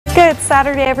Good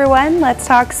Saturday, everyone. Let's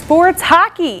talk sports.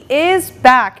 Hockey is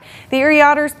back. The Erie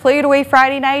Otters played away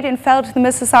Friday night and fell to the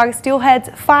Mississauga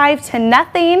Steelheads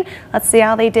 5-0. Let's see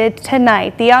how they did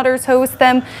tonight. The Otters host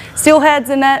them Steelheads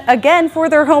again for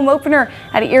their home opener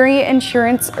at Erie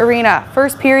Insurance Arena.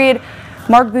 First period,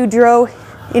 Mark Boudreau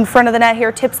in front of the net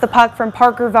here tips the puck from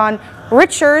Parker Von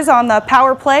Richers on the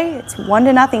power play. It's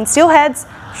 1-0. Steelheads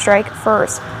strike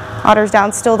first. Otters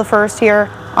down still the first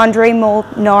here. Andre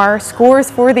Molnar scores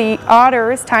for the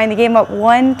Otters, tying the game up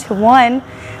 1-1.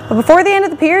 But before the end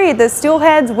of the period, the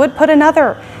Steelheads would put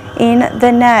another in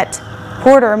the net.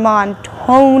 Porter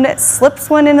Montone slips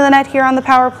one into the net here on the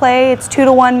power play. It's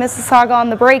 2-1 Mississauga on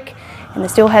the break, and the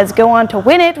Steelheads go on to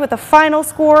win it with a final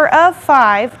score of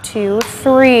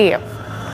 5-3.